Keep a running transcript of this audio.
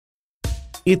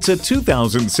It's a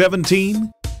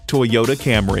 2017 Toyota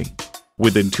Camry.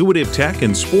 With intuitive tech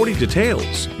and sporty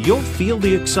details, you'll feel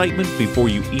the excitement before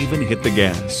you even hit the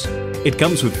gas. It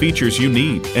comes with features you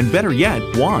need, and better yet,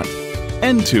 want.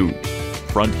 N-Tube,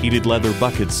 front heated leather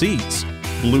bucket seats,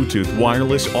 Bluetooth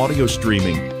wireless audio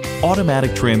streaming,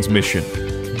 automatic transmission,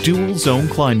 dual zone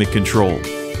climate control,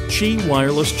 Qi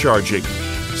wireless charging,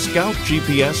 Scout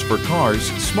GPS for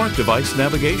cars, smart device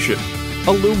navigation,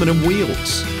 aluminum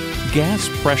wheels, gas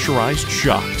pressurized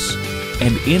shocks,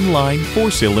 and inline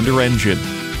 4-cylinder engine.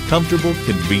 Comfortable,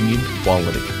 convenient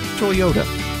quality. Toyota.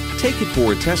 Take it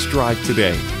for a test drive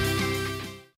today.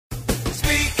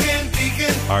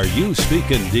 Are you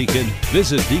speaking Deacon?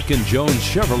 Visit Deacon Jones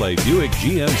Chevrolet Buick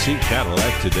GMC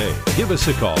Cadillac today. Give us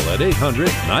a call at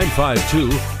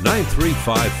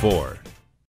 800-952-9354.